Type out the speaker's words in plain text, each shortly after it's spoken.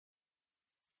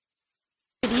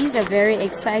is a very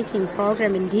exciting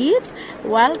program indeed.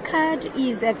 Wild Card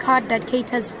is a card that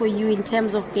caters for you in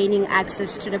terms of gaining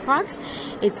access to the parks.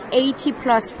 It's 80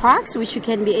 plus parks which you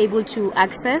can be able to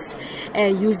access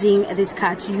using this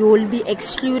card. You will be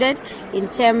excluded in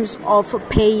terms of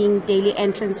paying daily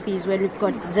entrance fees when we've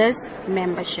got this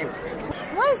membership.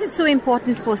 Why is it so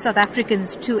important for South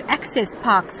Africans to access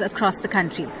parks across the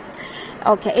country?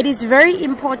 Okay, it is very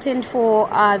important for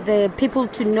the people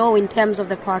to know in terms of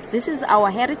the parks. This is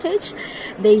our heritage.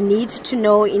 They need to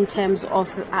know in terms of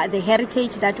the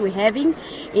heritage that we're having,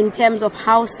 in terms of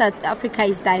how South Africa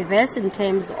is diverse in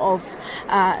terms of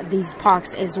these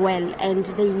parks as well. And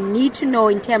they need to know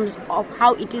in terms of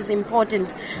how it is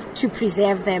important to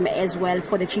preserve them as well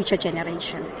for the future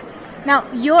generation. Now,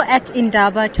 you're at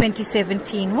Indaba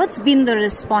 2017. What's been the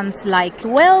response like?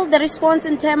 Well, the response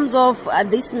in terms of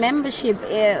this membership,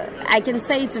 I can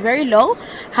say it's very low.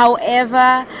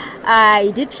 However, I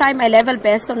did try my level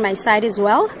best on my side as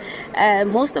well.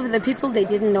 Most of the people, they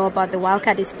didn't know about the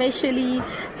wildcard, especially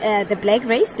the black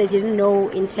race. They didn't know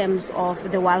in terms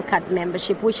of the wildcard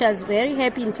membership, which I was very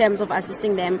happy in terms of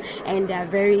assisting them, and they're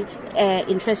very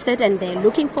interested and they're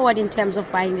looking forward in terms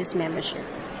of buying this membership.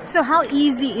 So how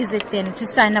easy is it then to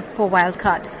sign up for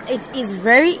Wildcard? It is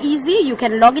very easy. You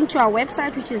can log into our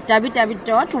website, which is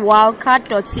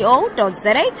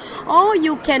www.wildcard.co.za, or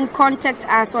you can contact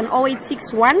us on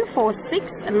 0861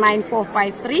 46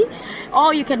 9453,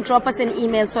 or you can drop us an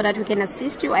email so that we can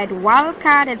assist you at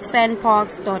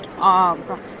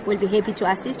wildcard@SANParks.org. We'll be happy to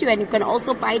assist you, and you can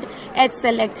also buy it at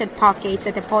selected park gates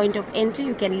at the point of entry.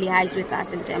 You can liaise with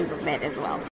us in terms of that as well.